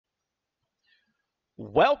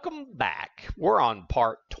Welcome back. We're on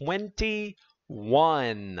part 21.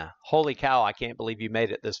 Holy cow, I can't believe you made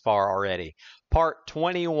it this far already. Part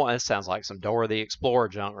 21. This sounds like some Dora the Explorer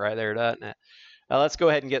junk right there, doesn't it? Now let's go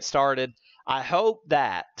ahead and get started. I hope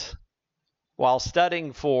that while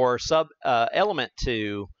studying for Element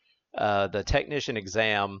 2, the technician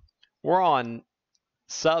exam, we're on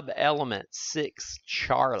Subelement 6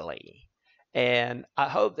 Charlie. And I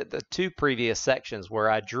hope that the two previous sections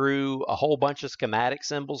where I drew a whole bunch of schematic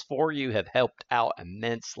symbols for you have helped out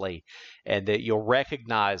immensely, and that you'll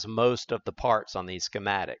recognize most of the parts on these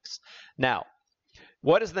schematics. Now,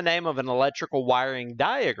 what is the name of an electrical wiring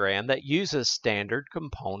diagram that uses standard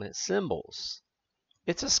component symbols?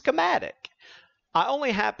 It's a schematic. I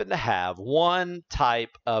only happen to have one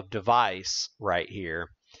type of device right here.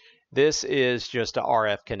 This is just an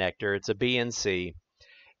RF connector. It's a BNC.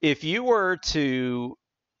 If you were to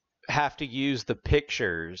have to use the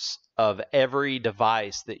pictures of every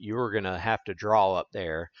device that you were going to have to draw up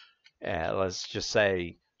there, let's just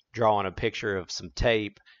say drawing a picture of some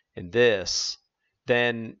tape and this,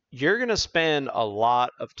 then you're going to spend a lot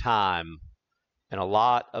of time and a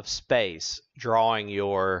lot of space drawing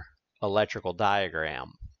your electrical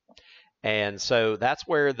diagram. And so that's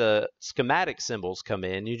where the schematic symbols come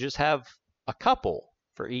in. You just have a couple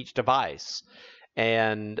for each device.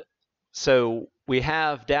 And so we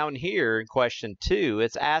have down here in question 2,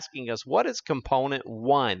 it's asking us what is component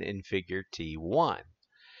 1 in figure T1.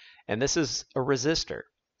 And this is a resistor.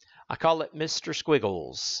 I call it Mr.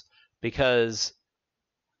 Squiggles because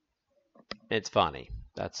it's funny.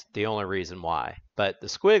 That's the only reason why. But the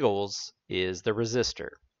squiggles is the resistor.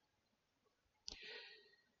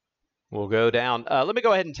 We'll go down. Let me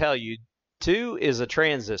go ahead and tell you. 2 is a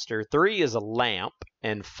transistor, 3 is a lamp,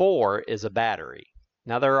 and 4 is a battery.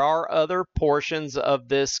 Now there are other portions of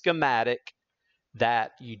this schematic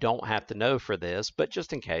that you don't have to know for this, but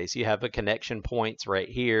just in case, you have a connection points right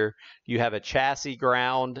here. You have a chassis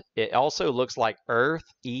ground. It also looks like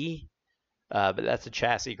earth, E, but that's a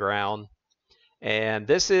chassis ground. And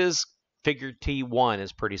this is figure T1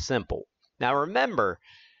 is pretty simple. Now remember,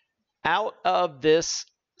 out of this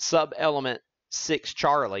sub-element 6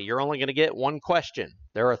 Charlie, you're only going to get one question.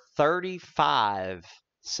 There are 35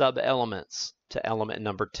 sub-elements to element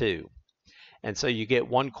number 2. And so you get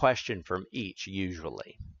one question from each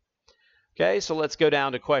usually. Okay, so let's go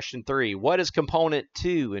down to question 3. What is component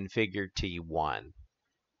 2 in figure T1?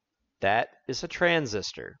 That is a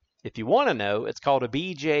transistor. If you want to know, it's called a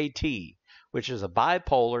BJT, which is a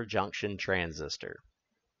bipolar junction transistor.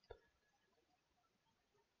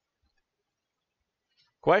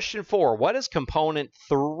 Question 4, what is component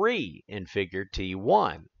 3 in figure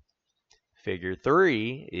T1? Figure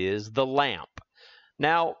 3 is the lamp.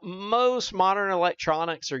 Now, most modern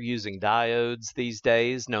electronics are using diodes these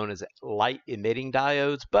days, known as light-emitting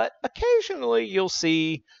diodes, but occasionally you'll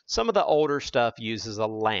see some of the older stuff uses a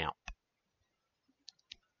lamp.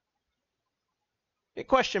 In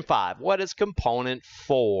question 5, what is component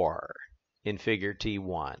 4 in figure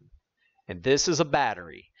T1? And this is a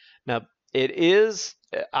battery. Now, it is,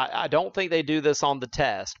 I don't think they do this on the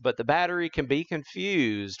test, but the battery can be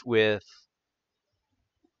confused with,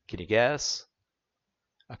 can you guess?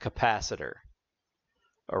 A capacitor.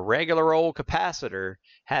 A regular old capacitor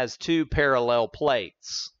has 2 parallel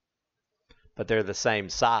plates, but they're the same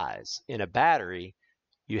size. In a battery,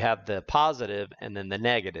 you have the positive and then the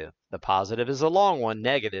negative. The positive is the long one,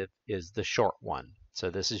 negative is the short one. So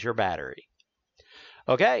this is your battery.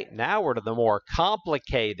 Okay, now we're to the more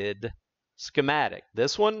complicated schematic.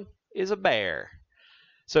 This one is a bear.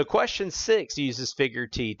 So question 6 uses figure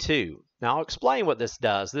T2. Now I'll explain what this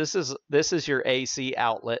does. This is your AC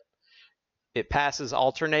outlet. It passes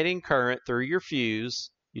alternating current through your fuse.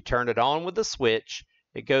 You turn it on with the switch.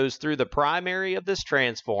 It goes through the primary of this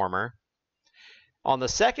transformer. On the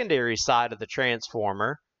secondary side of the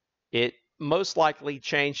transformer, it most likely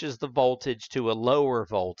changes the voltage to a lower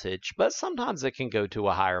voltage, but sometimes it can go to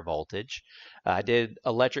a higher voltage. I did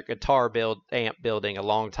electric guitar amp building a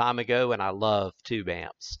long time ago, and I love tube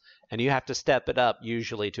amps. And you have to step it up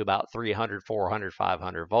usually to about 300, 400,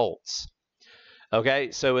 500 volts. Okay,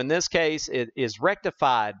 so in this case, it is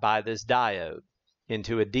rectified by this diode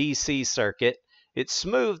into a DC circuit. It's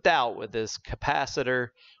smoothed out with this capacitor,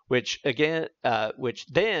 which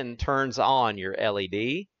then turns on your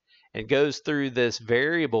LED and goes through this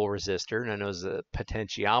variable resistor known as a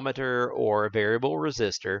potentiometer or a variable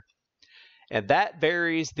resistor. And that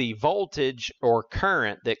varies the voltage or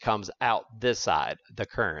current that comes out this side, the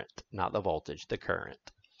current, not the voltage, the current.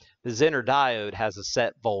 The Zener diode has a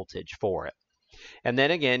set voltage for it. And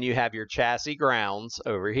then again, you have your chassis grounds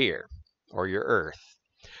over here, or your earth.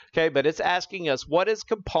 Okay, but it's asking us what is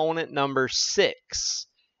component number 6,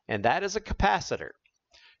 and that is a capacitor.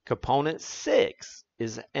 Component 6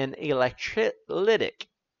 is an electrolytic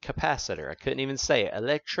capacitor. I couldn't even say it.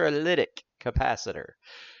 Electrolytic capacitor.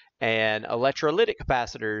 And electrolytic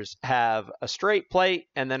capacitors have a straight plate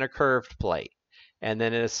and then a curved plate, and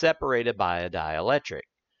then it is separated by a dielectric.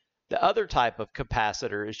 The other type of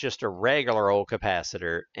capacitor is just a regular old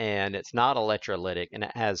capacitor, and it's not electrolytic, and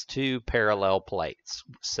it has 2 parallel plates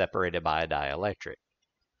separated by a dielectric.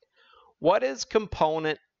 What is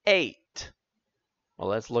component 8? Well,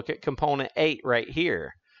 let's look at component 8 right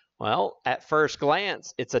here. Well, at first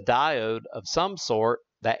glance, it's a diode of some sort.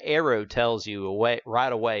 That arrow tells you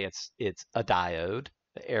right away it's a diode,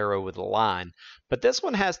 the arrow with a line. But this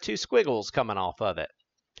one has 2 squiggles coming off of it,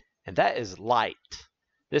 and that is light.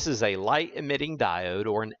 This is a light-emitting diode,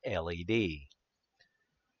 or an LED.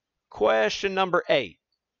 Question number 8.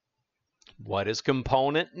 What is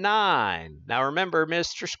component 9? Now remember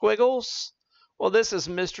Mr. Squiggles? Well, this is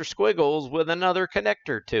Mr. Squiggles with another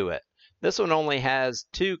connector to it. This one only has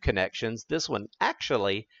 2 connections. This one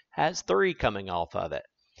actually has 3 coming off of it.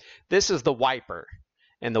 This is the wiper,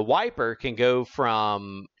 and the wiper can go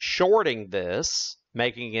from shorting this,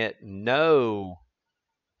 making it no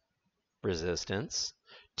resistance,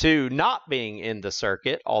 to not being in the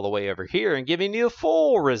circuit all the way over here and giving you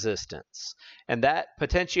full resistance. And that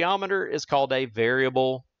potentiometer is called a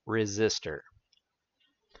variable resistor.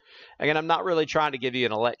 Again, I'm not really trying to give you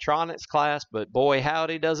an electronics class, but boy,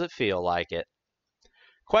 howdy does it feel like it.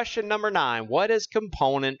 Question number 9, what is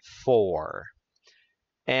component 4?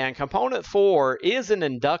 And component 4 is an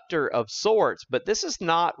inductor of sorts, but this is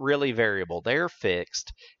not really variable. They're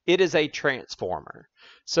fixed. It is a transformer.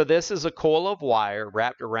 So this is a coil of wire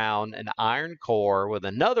wrapped around an iron core with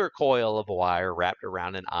another coil of wire wrapped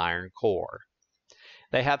around an iron core.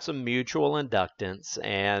 They have some mutual inductance,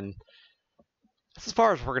 and that's as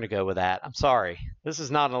far as we're going to go with that. I'm sorry. This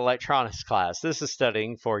is not an electronics class. This is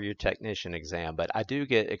studying for your technician exam, but I do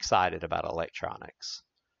get excited about electronics.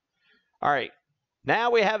 All right.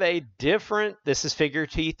 Now we have a different, this is figure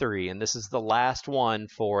T3, and this is the last one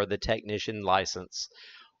for the technician license.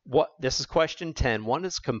 This is question 10. What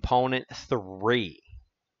is component 3?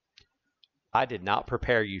 I did not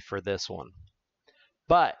prepare you for this one.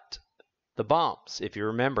 But the bumps, if you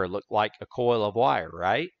remember, look like a coil of wire,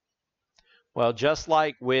 right? Well, just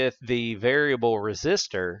like with the variable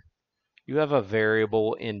resistor, you have a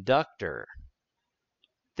variable inductor.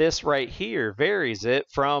 This right here varies it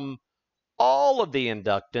from all of the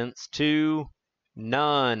inductance to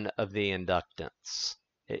none of the inductance.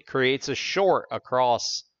 It creates a short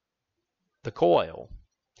across the coil.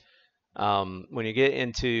 When you get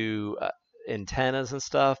into antennas and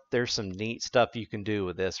stuff, there's some neat stuff you can do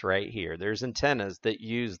with this right here. There's antennas that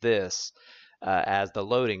use this as the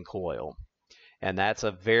loading coil, and that's a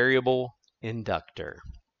variable inductor.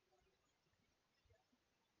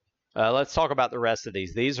 Let's talk about the rest of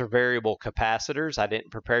these. These are variable capacitors. I didn't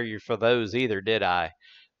prepare you for those either, did I?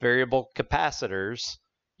 Variable capacitors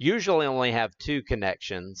usually only have 2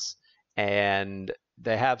 connections, and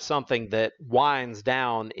they have something that winds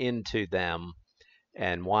down into them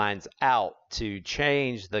and winds out to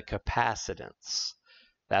change the capacitance.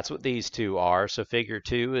 That's what these 2 are. So figure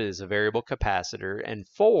 2 is a variable capacitor, and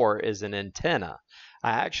 4 is an antenna.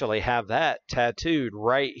 I actually have that tattooed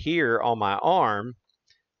right here on my arm.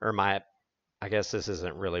 Or I guess this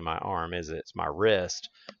isn't really my arm, is it? It's my wrist.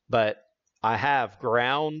 But I have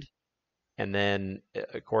ground, and then,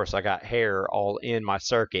 of course, I got hair all in my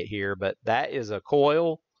circuit here. But that is a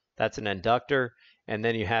coil. That's an inductor. And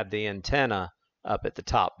then you have the antenna up at the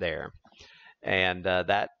top there. And I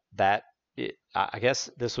guess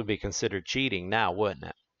this would be considered cheating now, wouldn't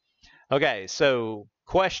it? Okay, so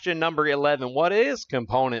question number 11. What is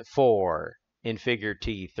component 4 in figure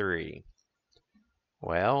T3?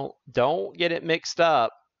 Well, don't get it mixed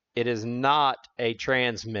up. It is not a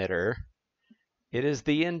transmitter. It is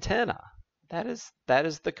the antenna. That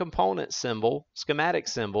is the component symbol, schematic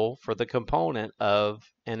symbol for the component of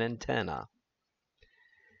an antenna.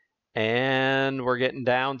 And we're getting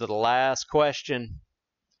down to the last question.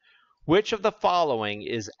 Which of the following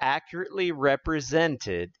is accurately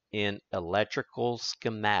represented in electrical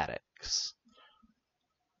schematics?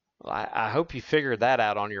 I hope you figured that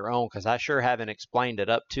out on your own, because I sure haven't explained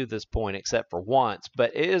it up to this point except for once.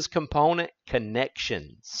 But it is component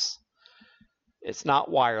connections. It's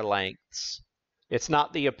not wire lengths. It's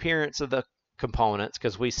not the appearance of the components,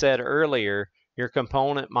 because we said earlier your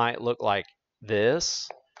component might look like this.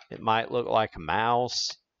 It might look like a mouse.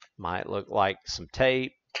 Might look like some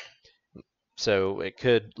tape. So it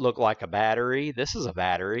could look like a battery. This is a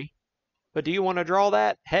battery. But do you want to draw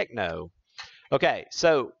that? Heck no. Okay,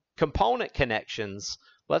 so component connections.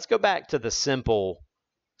 Let's go back to the simple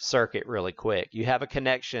circuit really quick. You have a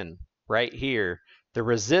connection right here. The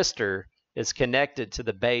resistor is connected to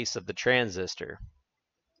the base of the transistor.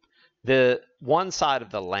 The one side of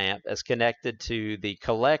the lamp is connected to the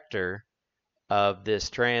collector of this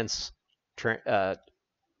transistor.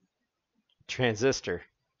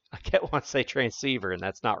 I can't want to say transceiver, and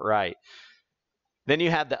that's not right. Then you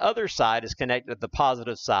have the other side is connected to the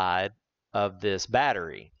positive side of this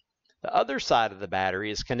battery. The other side of the battery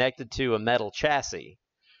is connected to a metal chassis,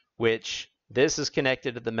 which this is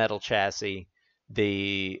connected to the metal chassis.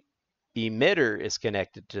 The emitter is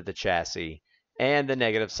connected to the chassis, and the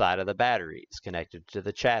negative side of the battery is connected to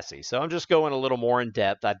the chassis. So I'm just going a little more in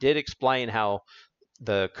depth. I did explain how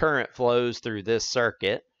the current flows through this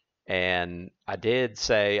circuit, and I did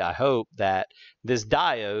say, I hope, that this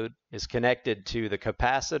diode is connected to the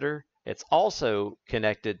capacitor. It's also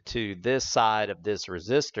connected to this side of this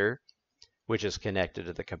resistor, which is connected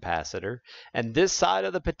to the capacitor. And this side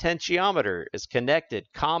of the potentiometer is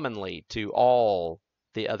connected commonly to all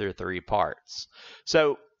the other three parts.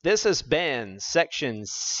 So this has been section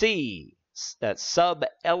C, that's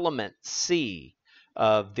sub-element C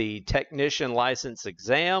of the technician license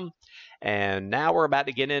exam. And now we're about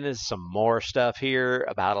to get into some more stuff here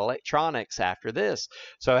about electronics after this.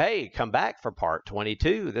 So hey, come back for part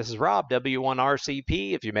 22. This is Rob,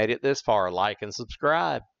 W1RCP. If you made it this far, like and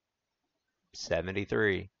subscribe.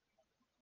 73.